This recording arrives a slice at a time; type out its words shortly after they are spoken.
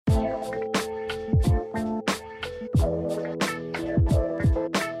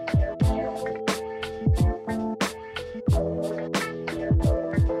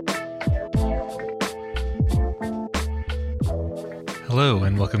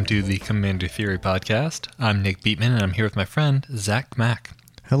welcome to the Commander Theory podcast. I'm Nick Beatman, and I'm here with my friend, Zach Mack.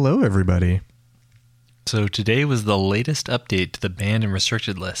 Hello, everybody. So today was the latest update to the banned and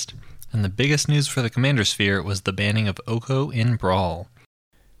restricted list, and the biggest news for the Commander Sphere was the banning of Oko in Brawl.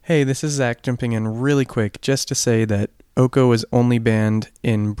 Hey, this is Zach jumping in really quick just to say that Oko is only banned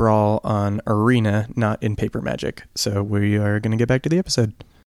in Brawl on Arena, not in Paper Magic. So we are going to get back to the episode.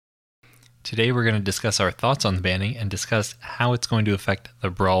 Today we're going to discuss our thoughts on the banning and discuss how it's going to affect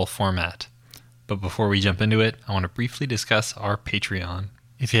the Brawl format. But before we jump into it, I want to briefly discuss our Patreon.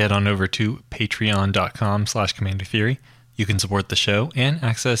 If you head on over to patreon.com/commandertheory, you can support the show and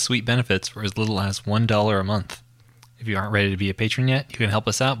access sweet benefits for as little as $1 a month. If you aren't ready to be a patron yet, you can help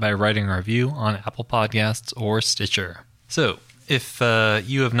us out by writing a review on Apple Podcasts or Stitcher. So, if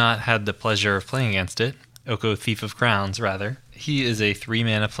you have not had the pleasure of playing against it, Oko Thief of Crowns, rather, he is a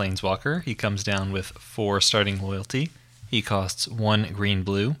 3-mana planeswalker. He comes down with 4 starting loyalty. He costs 1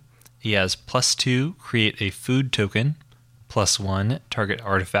 green-blue. He has +2, create a food token. +1, target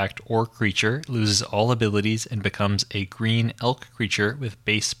artifact or creature loses all abilities and becomes a green elk creature with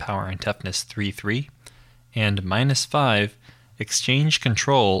base power and toughness 3/3. And -5, exchange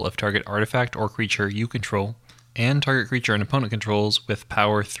control of target artifact or creature you control and target creature an opponent controls with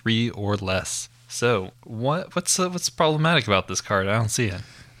power 3 or less. So, what's problematic about this card? I don't see it.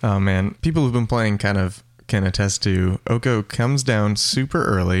 Oh man, people who've been playing can attest to Oko comes down super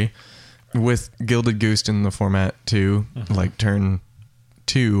early with Gilded Goose in the format too, like turn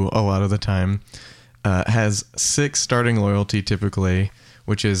 2 a lot of the time. Has 6 starting loyalty typically,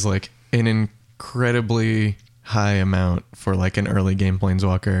 which is like an incredibly high amount for like an early game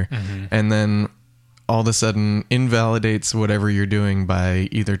planeswalker, and then all of a sudden invalidates whatever you're doing by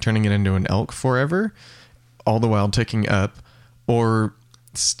either turning it into an elk forever, all the while ticking up, or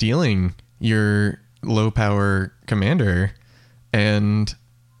stealing your low power commander, and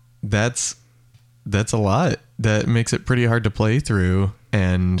that's a lot. That makes it pretty hard to play through,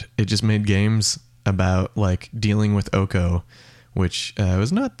 and it just made games about like dealing with Oko, which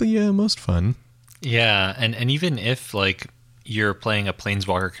was not the most fun. Yeah, and even if like you're playing a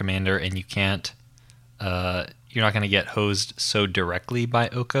planeswalker commander and you can't, you're not going to get hosed so directly by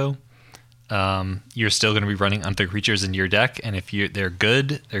Oko. You're still going to be running other creatures into your deck, and if they're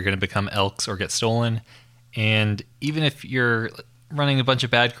good, they're going to become elks or get stolen. And even if you're running a bunch of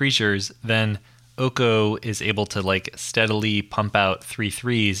bad creatures, then Oko is able to like steadily pump out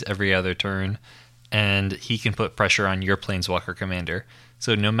 3/3s every other turn, and he can put pressure on your planeswalker commander.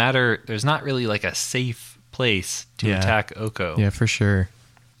 So no matter, there's not really like a safe place to attack Oko. Yeah, for sure.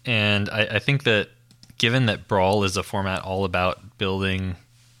 And I think that given that Brawl is a format all about building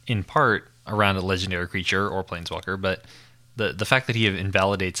in part around a legendary creature or planeswalker, but the fact that he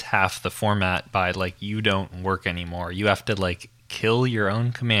invalidates half the format by like you don't work anymore, you have to like kill your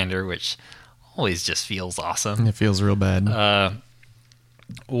own commander, which always just feels awesome. It feels real bad.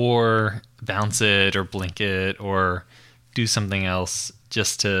 Or bounce it or blink it or do something else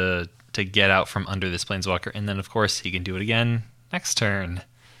just to get out from under this planeswalker, and then of course he can do it again next turn.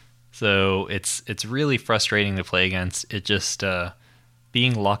 So it's really frustrating to play against. It just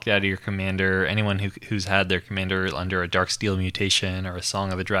being locked out of your commander. Anyone who's had their commander under a Darksteel mutation or a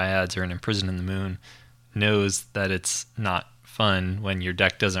Song of the Dryads or an Imprison in the Moon knows that it's not fun when your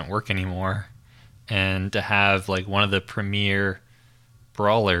deck doesn't work anymore. And to have like one of the premier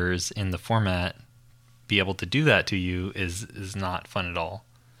brawlers in the format be able to do that to you is not fun at all.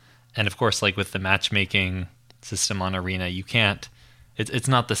 And of course, like with the matchmaking system on Arena, you can't. It's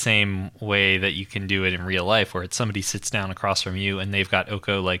not the same way that you can do it in real life, where it's somebody sits down across from you and they've got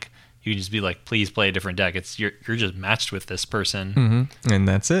Oko. Like you can just be like, please play a different deck. It's you're just matched with this person, and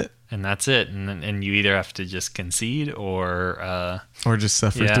that's it. And you either have to just concede or just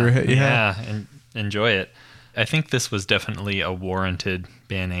suffer through it. And enjoy it. I think this was definitely a warranted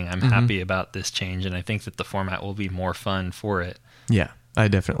banning. I'm happy about this change, and I think that the format will be more fun for it. Yeah, I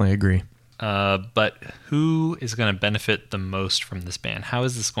definitely agree. But who is going to benefit the most from this ban? How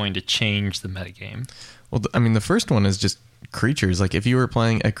is this going to change the metagame? Well, I mean, the first one is just creatures. Like if you were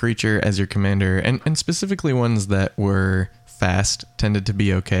playing a creature as your commander, and specifically ones that were fast tended to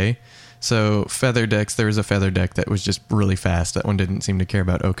be okay. So feather decks, there was a feather deck that was just really fast. That one didn't seem to care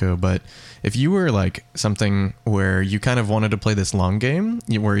about Oko. But if you were like something where you kind of wanted to play this long game,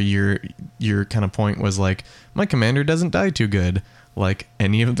 where your kind of point was like, my commander doesn't die too good, like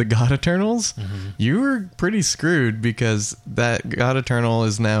any of the God Eternals, you were pretty screwed, because that God Eternal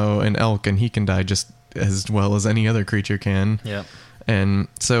is now an elk and he can die just as well as any other creature can. Yeah. And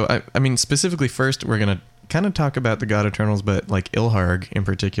so, I mean, specifically first, we're going to kind of talk about the God Eternals, but like Ilharg in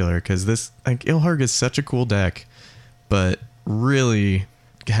particular, because Ilharg is such a cool deck, but really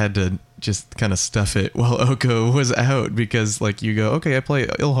had to just kind of stuff it while Oko was out, because like you go, okay, I play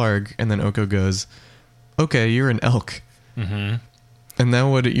Ilharg, and then Oko goes, okay, you're an elk. Mm-hmm. And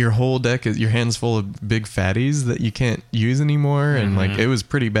now your whole deck is your hands full of big fatties that you can't use anymore. And like, it was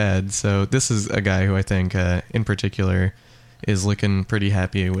pretty bad. So this is a guy who I think in particular is looking pretty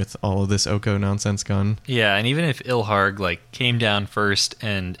happy with all of this Oko nonsense gone. Yeah, and even if Ilharg like came down first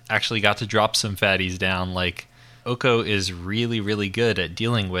and actually got to drop some fatties down, like Oko is really, really good at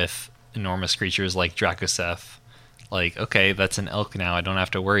dealing with enormous creatures like Dracoseth. Like, okay, that's an elk now. I don't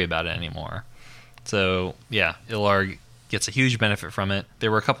have to worry about it anymore. So yeah, Ilharg gets a huge benefit from it.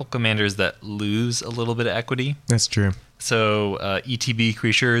 There were a couple commanders that lose a little bit of equity. That's true. So ETB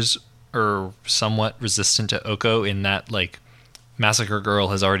creatures are somewhat resistant to Oko in that, like, Massacre Girl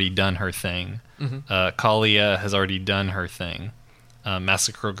has already done her thing. Kalia has already done her thing.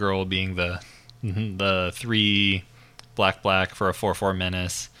 Massacre Girl being the 3 black for a 4/4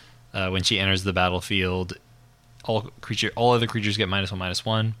 menace. When she enters the battlefield, all other creatures get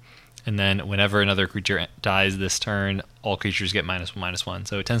 -1/-1. And then whenever another creature dies this turn, all creatures get -1/-1.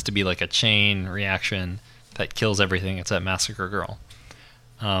 So it tends to be like a chain reaction that kills everything except Massacre Girl.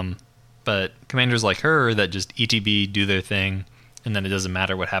 But commanders like her that just ETB, do their thing, and then it doesn't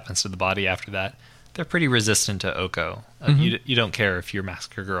matter what happens to the body after that, they're pretty resistant to Oko. You don't care if your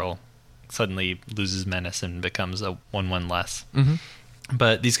Massacre Girl suddenly loses menace and becomes a 1/1 less.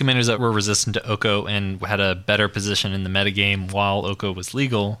 But these commanders that were resistant to Oko and had a better position in the metagame while Oko was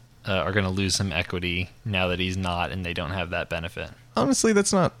legal are going to lose some equity now that he's not, and they don't have that benefit. Honestly,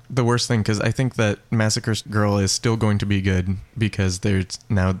 that's not the worst thing, because I think that Massacre Girl is still going to be good, because there's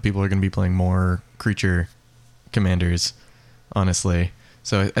now people are going to be playing more creature commanders, honestly.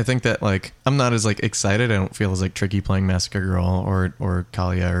 So I think that, like, I'm not as like excited. I don't feel as like tricky playing Massacre Girl or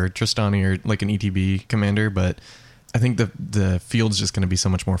Kalia or Tristani or like an ETB commander, but I think the field's just going to be so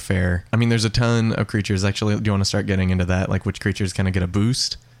much more fair. I mean, there's a ton of creatures. Actually, do you want to start getting into that? Like, which creatures kind of get a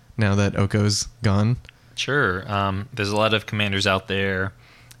boost now that Oko's gone? Sure. There's a lot of commanders out there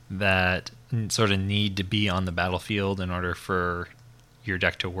that sort of need to be on the battlefield in order for your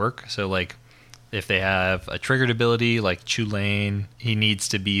deck to work. So, like, if they have a triggered ability like Chulane, he needs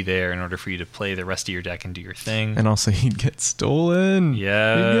to be there in order for you to play the rest of your deck and do your thing. And also, he'd get stolen.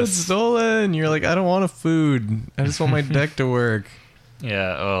 Yes. He'd get stolen. You're like, I don't want a food. I just want my deck to work.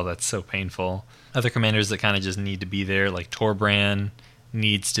 Yeah, oh, that's so painful. Other commanders that kind of just need to be there, like Torbran,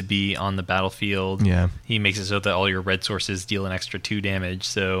 needs to be on the battlefield. Yeah. He makes it so that all your red sources deal an extra 2 damage,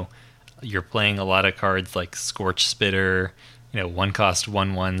 so you're playing a lot of cards like Scorch Spitter, 1-cost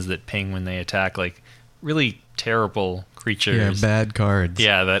 1/1s that ping when they attack, like really terrible creatures. Yeah, bad cards.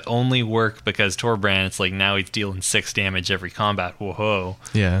 Yeah, that only work because Torbran, it's like now he's dealing 6 damage every combat. Whoa.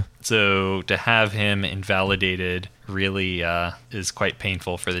 Yeah. So to have him invalidated really is quite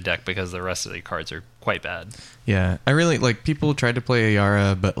painful for the deck because the rest of the cards are quite bad. Yeah, I really, like, people tried to play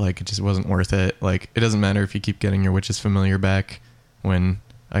Ayara, but, like, it just wasn't worth it. Like, it doesn't matter if you keep getting your Witch's Familiar back when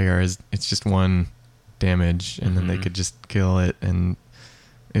Ayara's, it's just 1 damage, and then they could just kill it, and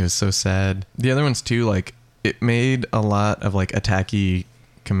it was so sad. The other ones, too, like, it made a lot of, like, attacky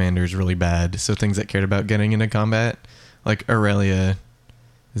commanders really bad, so things that cared about getting into combat, like Aurelia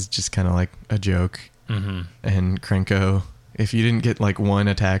is just kind of like a joke, and Krenko, if you didn't get like 1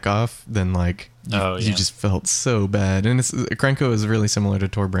 attack off, then like you just felt so bad. And Krenko is really similar to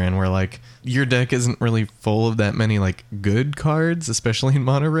Torbran, where like your deck isn't really full of that many like good cards, especially in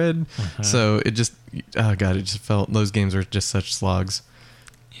mono red. So it just, oh god, it just felt, those games were just such slogs.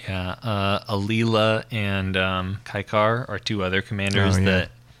 Yeah, Alila and Kaikar are 2 other commanders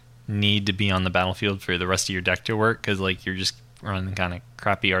that need to be on the battlefield for the rest of your deck to work, because like you're just running kind of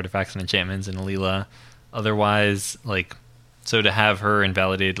crappy artifacts and enchantments in Alila. Otherwise, like, so to have her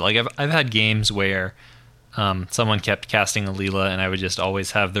invalidated, like I've had games where someone kept casting Alila and I would just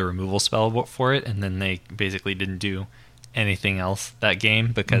always have the removal spell for it, and then they basically didn't do anything else that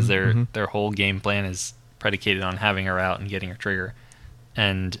game because their whole game plan is predicated on having her out and getting her trigger.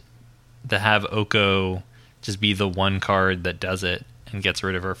 And to have Oko just be the 1 card that does it and gets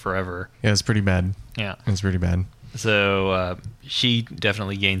rid of her forever. Yeah, it's pretty bad. Yeah. It's pretty bad. So she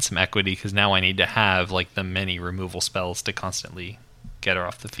definitely gained some equity because now I need to have like the many removal spells to constantly get her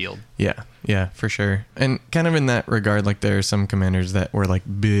off the field. Yeah, for sure. And kind of in that regard, like there are some commanders that were like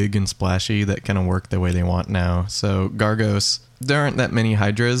big and splashy that kind of work the way they want now. So Gargos, there aren't that many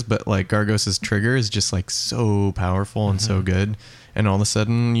Hydras, but like Gargos's trigger is just like so powerful and so good. And all of a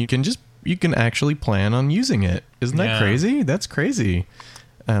sudden you can actually plan on using it. Isn't that crazy? That's crazy.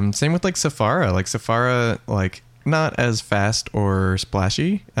 Same with like Sephara. Like Sephara, like not as fast or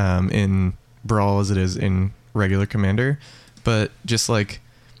splashy in Brawl as it is in regular Commander, but just like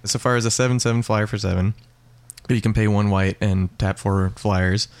Safari is a 7/7 flyer for 7. But you can pay 1 white and tap 4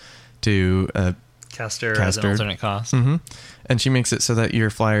 flyers to Caster as an alternate cost. Mm-hmm. And she makes it so that your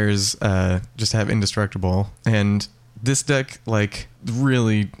flyers just have indestructible. And this deck, like,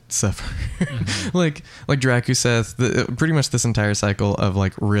 really suffer. Mm-hmm. like Drakuseth, pretty much this entire cycle of,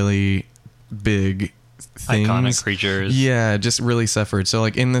 like, really big things. Iconic creatures. Yeah, just really suffered. So,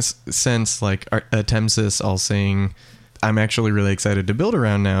 like, in this sense, like, Temsis all saying, I'm actually really excited to build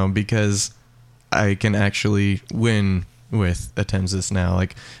around now because I can actually win with Atemsis now.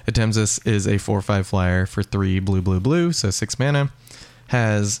 Like, Atemsis is a 4/5 flyer for 3 blue, so 6 mana.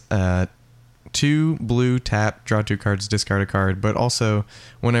 Has 2 blue, tap, draw 2 cards, discard a card, but also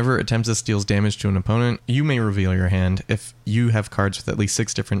whenever Atemsis deals damage to an opponent, you may reveal your hand. If you have cards with at least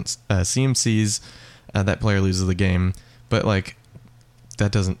 6 different CMCs, that player loses the game. But, like,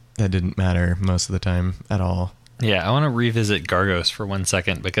 that didn't matter most of the time at all. Yeah, I want to revisit Gargos for 1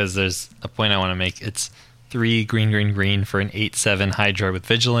 second because there's a point I want to make. It's 3 green for an 8/7 Hydra with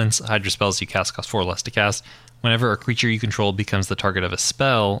Vigilance. Hydra spells you cast cost 4 less to cast. Whenever a creature you control becomes the target of a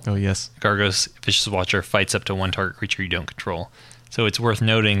spell, Oh, yes. Gargos Vicious Watcher fights up to 1 target creature you don't control. So it's worth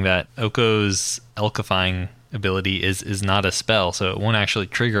noting that Oko's Elkifying ability is not a spell, so it won't actually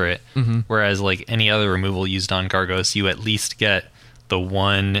trigger it. Mm-hmm. Whereas, like, any other removal used on Gargos, you at least get the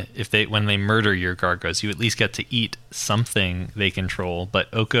one, when they murder your Gargos, you at least get to eat something they control, but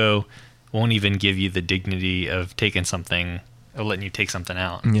Oko won't even give you the dignity of taking something, or letting you take something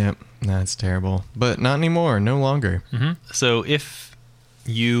out. Yep, that's terrible. But not anymore, no longer. Mm-hmm. So if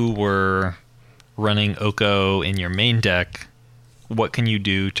you were running Oko in your main deck, what can you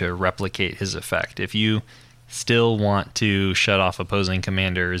do to replicate his effect? If you still want to shut off opposing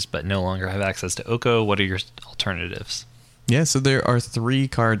commanders but no longer have access to Oko, what are your alternatives? Yeah, so there are 3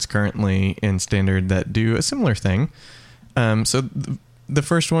 cards currently in Standard that do a similar thing. So the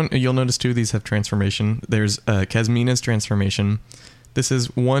first one, you'll notice 2 of these have transformation. There's Kasmina's transformation. This is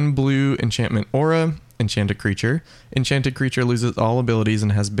 1 blue enchantment aura, enchanted creature. Enchanted creature loses all abilities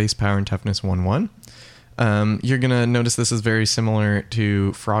and has base power and toughness 1/1. You're going to notice this is very similar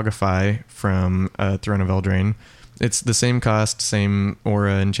to Frogify from Throne of Eldraine. It's the same cost, same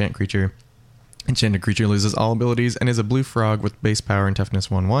aura, enchant creature. Enchanted creature loses all abilities and is a blue frog with base power and toughness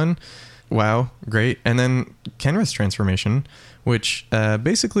 1/1. Wow, great. And then Kenrith's transformation, which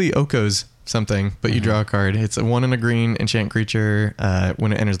basically Oko's something, but you draw a card. It's a 1 and a green enchant creature.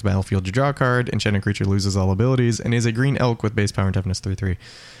 When it enters the battlefield, you draw a card. Enchanted creature loses all abilities and is a green elk with base power and toughness 3/3.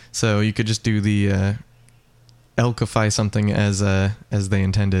 So you could just do the Elkify something as they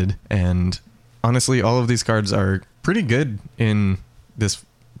intended. And honestly, all of these cards are pretty good in this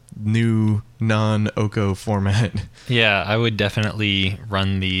new non-Oko format. Yeah, I would definitely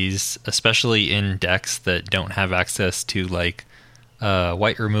run these, especially in decks that don't have access to, like,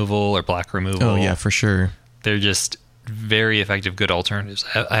 white removal or black removal. Oh yeah, for sure. They're just very effective, good alternatives.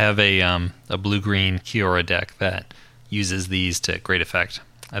 I have a blue-green Kiora deck that uses these to great effect.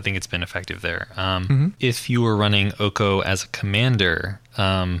 I think it's been effective there. If you were running Oko as a commander,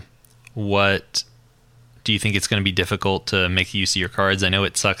 what do you think it's going to be difficult to make use of your cards? I know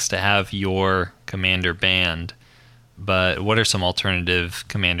it sucks to have your commander banned, but what are some alternative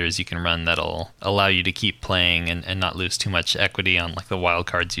commanders you can run that'll allow you to keep playing and not lose too much equity on, like, the wild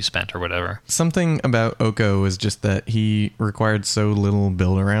cards you spent or whatever? Something about Oko was just that he required so little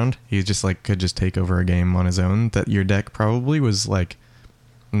build around. He just, like, could just take over a game on his own, that your deck probably was, like,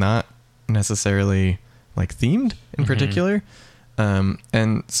 not necessarily, like, themed in particular.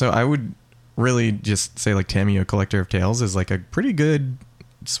 And so I would really just say, like, Tamiyo, Collector of Tales is, like, a pretty good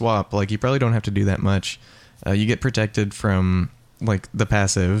swap. Like, you probably don't have to do that much. You get protected from, like, the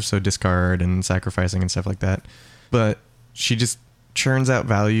passive, so discard and sacrificing and stuff like that. But she just churns out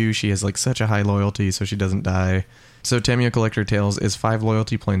value. She has, like, such a high loyalty, so she doesn't die. So Tamiyo, Collector of Tales is 5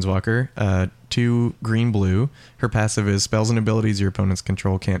 loyalty planeswalker, 2 green-blue. Her passive is spells and abilities your opponents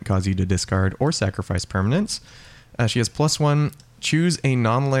control can't cause you to discard or sacrifice permanents. She has +1. Choose a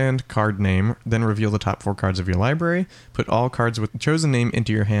non-land card name, then reveal the top 4 cards of your library. Put all cards with the chosen name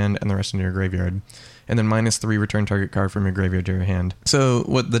into your hand and the rest into your graveyard. And then -3, return target card from your graveyard to your hand. So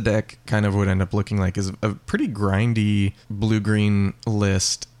what the deck kind of would end up looking like is a pretty grindy blue-green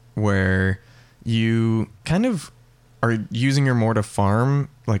list where you kind of are using your more to farm,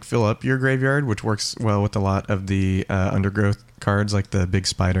 like fill up your graveyard, which works well with a lot of the undergrowth cards like the Big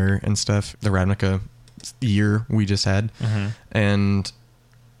Spider and stuff, the Ravnica year we just had. And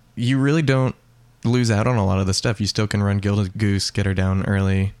you really don't lose out on a lot of the stuff. You still can run Gilded Goose, get her down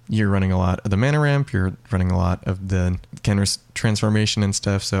early. You're running a lot of the mana ramp. You're running a lot of the Kenrith's transformation and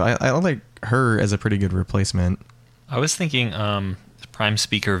stuff. So I like her as a pretty good replacement. I was thinking Prime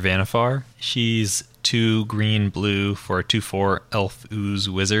Speaker Vannifar. She's 2 green blue for a 2/4 Elf Ooze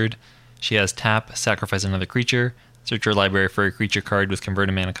Wizard. She has tap, sacrifice another creature, search your library for a creature card with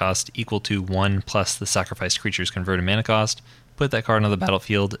converted mana cost equal to 1 plus the sacrificed creature's converted mana cost. Put that card on the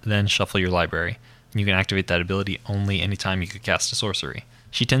battlefield, then shuffle your library. You can activate that ability only anytime you could cast a sorcery.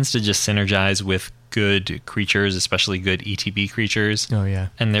 She tends to just synergize with good creatures, especially good ETB creatures. Oh, yeah.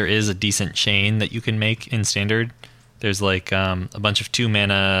 And there is a decent chain that you can make in Standard. There's like a bunch of 2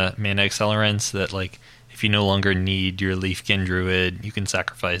 mana accelerants that, like, if you no longer need your Leafkin Druid, you can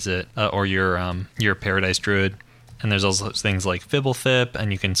sacrifice it, or your Paradise Druid. And there's also things like Fibblethip,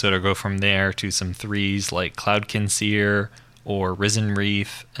 and you can sort of go from there to some 3s like Cloudkin Seer or Risen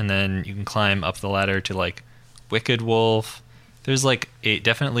Reef, and then you can climb up the ladder to like Wicked Wolf. There's like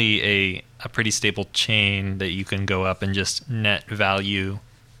definitely a pretty stable chain that you can go up and just net value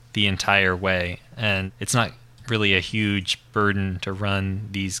the entire way, and it's not really a huge burden to run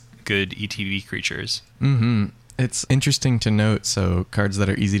these good ETB creatures. Mm-hmm. It's interesting to note, so cards that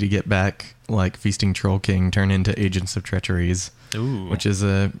are easy to get back, like Feasting Troll King, turn into Agents of Treacheries, Ooh. which is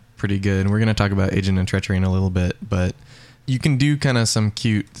pretty good. We're going to talk about Agent of Treachery in a little bit, but you can do kind of some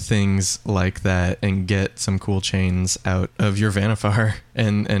cute things like that and get some cool chains out of your Vannifar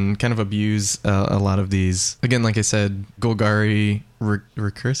and kind of abuse a lot of these. Again, like I said, Golgari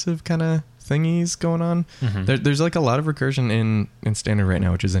recursive kind of thingies going on. Mm-hmm. There's like a lot of recursion in Standard right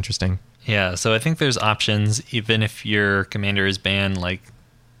now, which is interesting. Yeah, so I think there's options. Even if your commander is banned, like,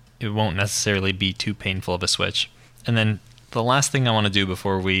 it won't necessarily be too painful of a switch. And then the last thing I want to do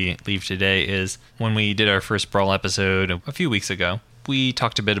before we leave today is, when we did our first Brawl episode a few weeks ago, we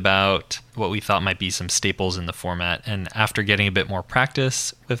talked a bit about what we thought might be some staples in the format. And after getting a bit more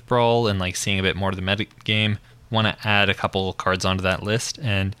practice with Brawl and like seeing a bit more of the meta game, want to add a couple cards onto that list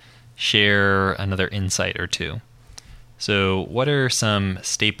and share another insight or two. So what are some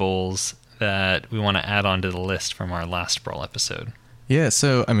staples that we want to add onto the list from our last Brawl episode? Yeah,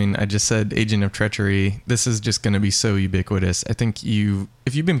 so, I mean, I just said Agent of Treachery. This is just going to be so ubiquitous. I think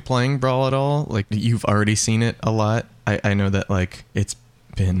if you've been playing Brawl at all, like, you've already seen it a lot. I know that, like, it's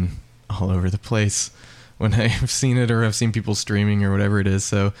been all over the place when I've seen it or I've seen people streaming or whatever it is.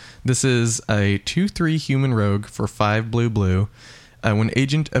 So this is a 2/3 human rogue for 5 blue. When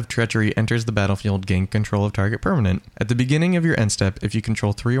Agent of Treachery enters the battlefield, gain control of target permanent. At the beginning of your end step, if you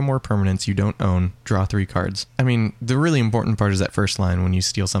control 3 or more permanents you don't own, draw 3 cards. I mean, the really important part is that first line when you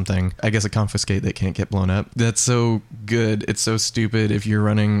steal something. I guess a confiscate that can't get blown up. That's so good. It's so stupid. If you're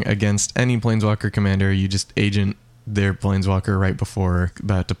running against any Planeswalker commander, you just agent their Planeswalker right before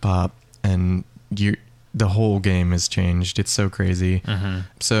about to pop, and the whole game has changed. It's so crazy. Mm-hmm.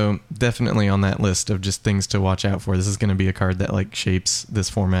 So definitely on that list of just things to watch out for. This is going to be a card that like shapes this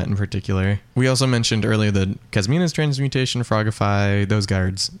format in particular. We also mentioned earlier the Kasmina's Transmutation, Frogify, those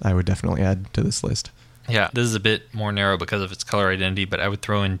cards I would definitely add to this list. Yeah, this is a bit more narrow because of its color identity, but I would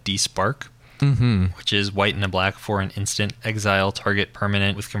throw in Despark, which is white and a black for an instant, exile target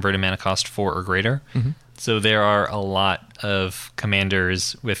permanent with converted mana cost 4 or greater. Mm-hmm. So there are a lot of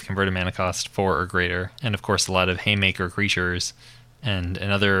commanders with converted mana cost 4 or greater, and of course a lot of Haymaker creatures and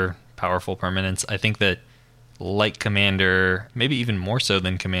other powerful permanents. I think that, like Commander, maybe even more so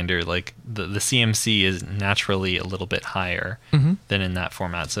than Commander, like the CMC is naturally a little bit higher than in that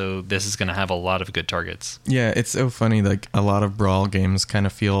format. So this is going to have a lot of good targets. Yeah, it's so funny. Like a lot of Brawl games kind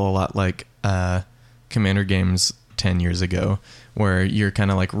of feel a lot like Commander games 10 years ago, where you're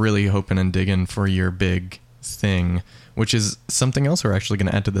kind of like really hoping and digging for your big thing, which is something else we're actually going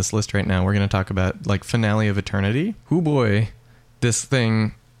to add to this list right now. We're going to talk about like Finale of Eternity. Oh boy, this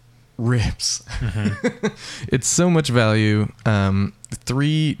thing rips. It's so much value.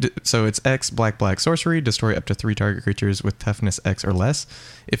 3, so it's X black sorcery, destroy up to 3 target creatures with toughness X or less.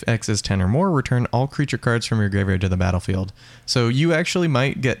 If X is 10 or more, return all creature cards from your graveyard to the battlefield. So you actually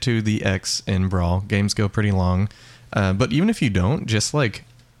might get to the X in Brawl. Games go pretty long. But even if you don't, just like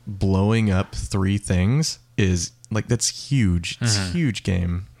blowing up 3 things is like, that's huge. It's a huge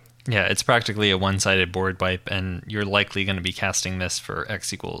game. Yeah, it's practically a one-sided board wipe, and you're likely going to be casting this for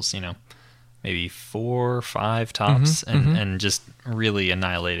X equals, maybe 4 or 5 tops, and just really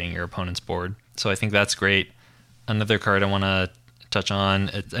annihilating your opponent's board. So I think that's great. Another card I want to touch on,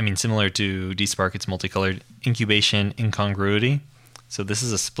 similar to Despark, it's multicolored, Incubation Incongruity. So this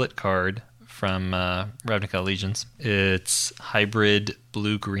is a split card from Ravnica Allegiance. It's hybrid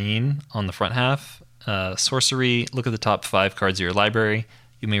blue-green on the front half. Sorcery, look at the top 5 cards of your library.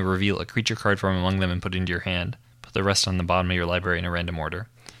 You may reveal a creature card from among them and put it into your hand. Put the rest on the bottom of your library in a random order.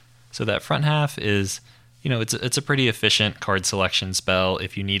 So that front half is, it's a pretty efficient card selection spell.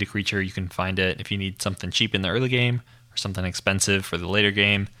 If you need a creature, you can find it. If you need something cheap in the early game, or something expensive for the later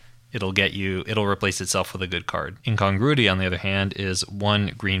game, it'll replace itself with a good card. Incongruity, on the other hand, is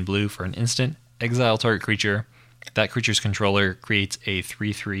 1 green-blue for an instant, exile target creature. That creature's controller creates a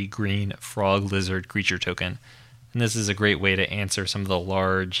 3/3 green frog lizard creature token. And this is a great way to answer some of the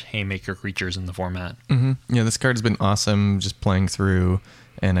large Haymaker creatures in the format. Mm-hmm. Yeah, this card's been awesome just playing through,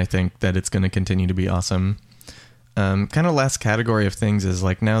 and I think that it's going to continue to be awesome. Kind of last category of things is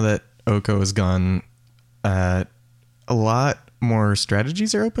like now that Oko is gone, a lot more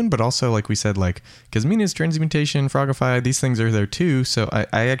strategies are open, but also like we said, like Kasmina's Transmutation, Frogify, these things are there too. So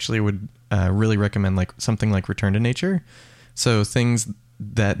I actually would really recommend like something like Return to Nature. So things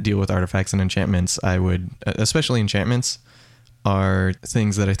that deal with artifacts and enchantments, I would, especially enchantments, are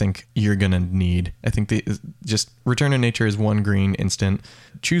things that I think you're going to need. I think just Return to Nature is 1 green instant.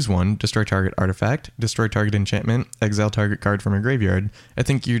 Choose one, destroy target artifact, destroy target enchantment, exile target card from your graveyard. I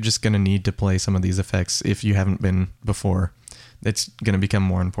think you're just going to need to play some of these effects if you haven't been before. It's going to become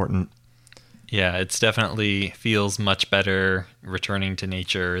more important. Yeah, it's definitely feels much better returning to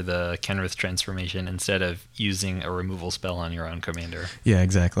nature, the Kenrith transformation, instead of using a removal spell on your own commander. Yeah,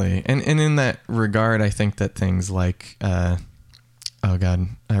 exactly. And in that regard, I think that things like,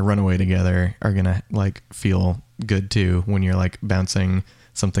 Runaway Together are going to like feel good too when you're like bouncing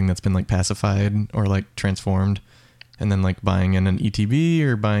something that's been like pacified or like transformed, and then like buying in an ETB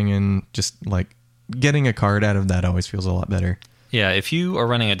or buying in just like getting a card out of that always feels a lot better. Yeah, if you are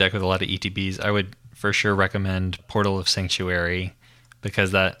running a deck with a lot of ETBs, I would for sure recommend Portal of Sanctuary,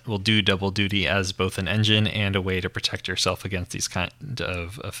 because that will do double duty as both an engine and a way to protect yourself against these kind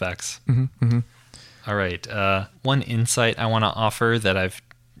of effects. Mm-hmm, mm-hmm. All right. One insight I want to offer that I've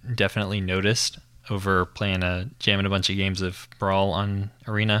definitely noticed over jamming a bunch of games of Brawl on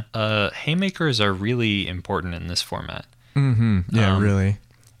Arena. Haymakers are really important in this format. Mm-hmm. Yeah, really.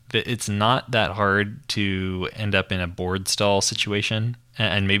 It's not that hard to end up in a board stall situation,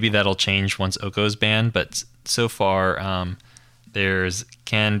 and maybe that'll change once Oko's banned, but so far there's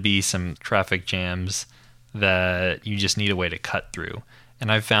can be some traffic jams that you just need a way to cut through. And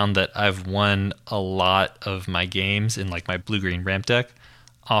I've found that I've won a lot of my games in like my blue-green ramp deck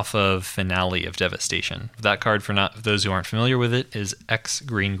off of Finale of Devastation. That card, for those who aren't familiar with it, is X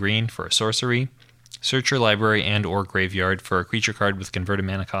green for a sorcery. Search your library and or graveyard for a creature card with converted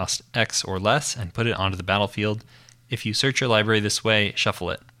mana cost X or less and put it onto the battlefield. If you search your library this way, shuffle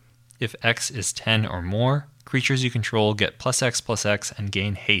it. If X is 10 or more, creatures you control get +X/+X and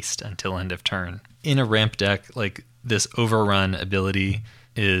gain haste until end of turn. In a ramp deck, like this overrun ability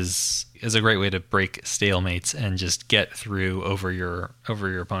is a great way to break stalemates and just get through over your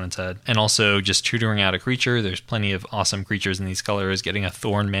opponent's head. And also just tutoring out a creature. There's plenty of awesome creatures in these colors. Getting a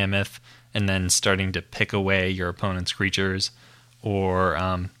Thorn Mammoth and then starting to pick away your opponent's creatures, or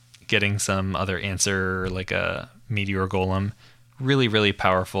getting some other answer like a Meteor Golem. Really, really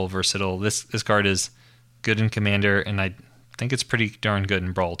powerful, versatile. This card is good in Commander, and I think it's pretty darn good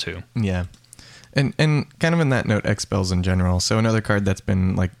in Brawl too. Yeah. And kind of in that note, X spells in general. So another card that's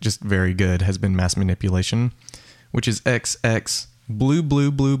been like just very good has been Mass Manipulation, which is XX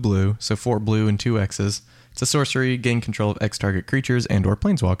blue. So 4 blue and 2 X's. It's a sorcery, gain control of X target creatures and or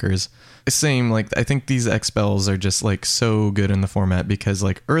planeswalkers. Same, like I think these X spells are just like so good in the format because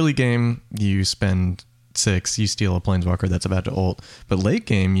like early game you spend 6, you steal a planeswalker that's about to ult, but late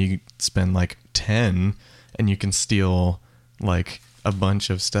game you spend like 10 and you can steal like a bunch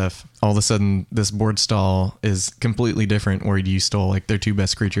of stuff. All of a sudden this board stall is completely different where you stole like their 2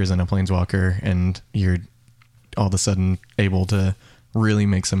 best creatures and a planeswalker, and you're all of a sudden able to really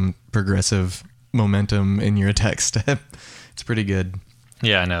make some progressive momentum in your attack step. It's pretty good.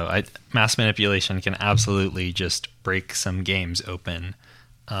 Yeah, no, Mass Manipulation can absolutely just break some games open,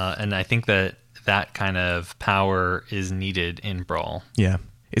 and I think that kind of power is needed in Brawl. Yeah,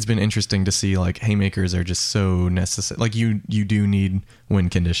 it's been interesting to see like Haymakers are just so necessary. Like you do need win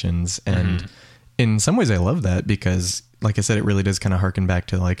conditions, and in some ways I love that because like I said, it really does kind of harken back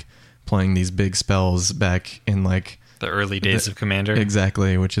to like playing these big spells back in like the early days of Commander.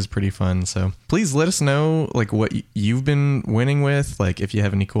 Exactly, which is pretty fun. So please let us know like what you've been winning with, like if you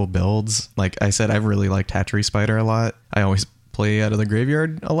have any cool builds. Like I said, I've really liked Hatchery Spider a lot. I always play out of the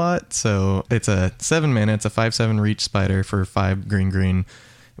graveyard a lot. So it's a 7 mana, it's a 5/7 reach spider for 5 green.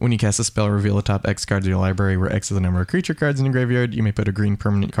 When you cast a spell, reveal the top X cards of your library, where X is the number of creature cards in your graveyard. You may put a green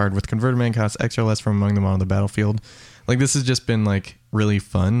permanent card with converted mana cost X or less from among them on the battlefield. Like this has just been like really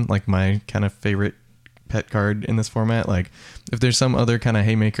fun, like my kind of favorite pet card in this format. Like if there's some other kind of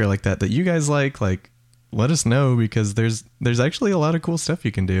Haymaker like that you guys like let us know, because there's actually a lot of cool stuff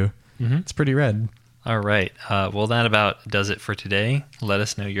you can do. It's pretty rad. All right. Well, that about does it for today. Let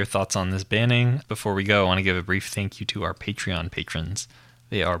us know your thoughts on this banning. Before we go, I want to give a brief thank you to our Patreon patrons.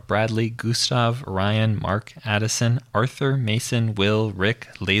 They are Bradley, Gustav, Ryan, Mark, Addison, Arthur, Mason, Will, Rick,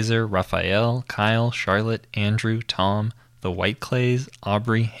 Laser, Raphael, Kyle, Charlotte, Andrew, Tom, the White Clays,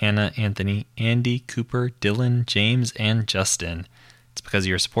 Aubrey, Hannah, Anthony, Andy, Cooper, Dylan, James, and Justin. It's because of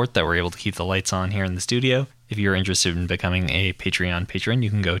your support that we're able to keep the lights on here in the studio. If you're interested in becoming a Patreon patron, you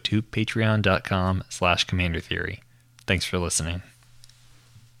can go to patreon.com/commandertheory. Thanks for listening.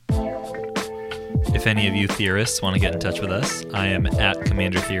 If any of you theorists want to get in touch with us, I am at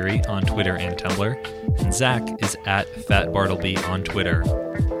Commander Theory on Twitter and Tumblr, and Zach is at Fat Bartleby on Twitter.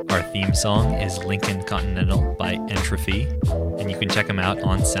 Our theme song is Lincoln Continental by Entropy, and you can check them out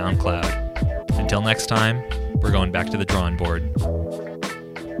on SoundCloud. Until next time, we're going back to the drawing board.